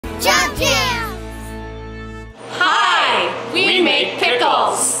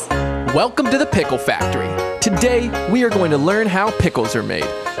Pickles! Welcome to the Pickle Factory. Today, we are going to learn how pickles are made.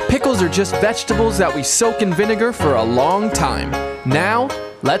 Pickles are just vegetables that we soak in vinegar for a long time. Now,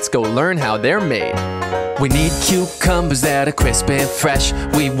 let's go learn how they're made. We need cucumbers that are crisp and fresh.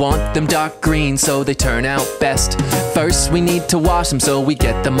 We want them dark green so they turn out best. First we need to wash them so we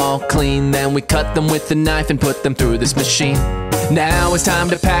get them all clean. Then we cut them with a knife and put them through this machine. Now it's time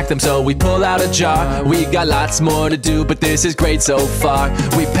to pack them, so we pull out a jar. We got lots more to do, but this is great so far.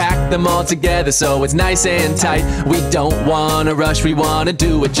 We pack them all together so it's nice and tight. We don't wanna rush, we wanna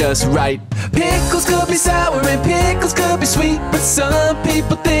do it just right. Pickles could be sour and pickles could be sweet, but some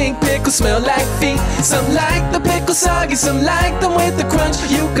people think pickles smell like feet. Some like the pickles soggy, some like them with the crunch.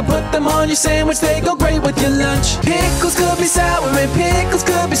 You can put them on your sandwich, they go great with your lunch. Pickles could be sour and pickles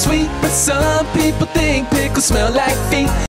could be sweet, but some people think pickles smell like feet.